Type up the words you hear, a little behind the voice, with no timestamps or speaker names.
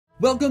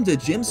Welcome to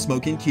Jim's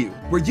Smokin' Q,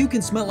 where you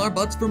can smell our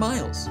butts for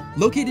miles.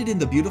 Located in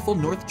the beautiful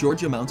North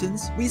Georgia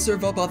mountains, we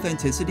serve up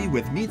authenticity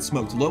with meat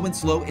smoked low and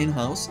slow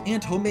in-house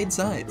and homemade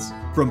sides.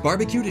 From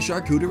barbecue to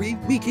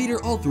charcuterie, we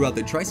cater all throughout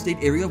the tri-state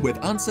area with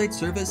on-site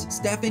service,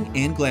 staffing,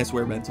 and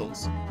glassware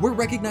rentals. We're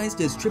recognized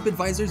as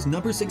TripAdvisor's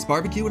 #6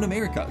 barbecue in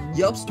America,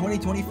 Yelp's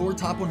 2024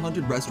 Top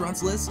 100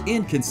 Restaurants list,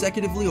 and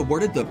consecutively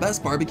awarded the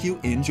best barbecue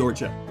in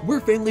Georgia. We're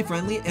family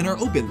friendly and are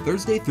open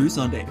Thursday through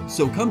Sunday,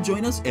 so come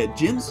join us at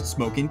Jim's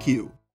Smokin' Q.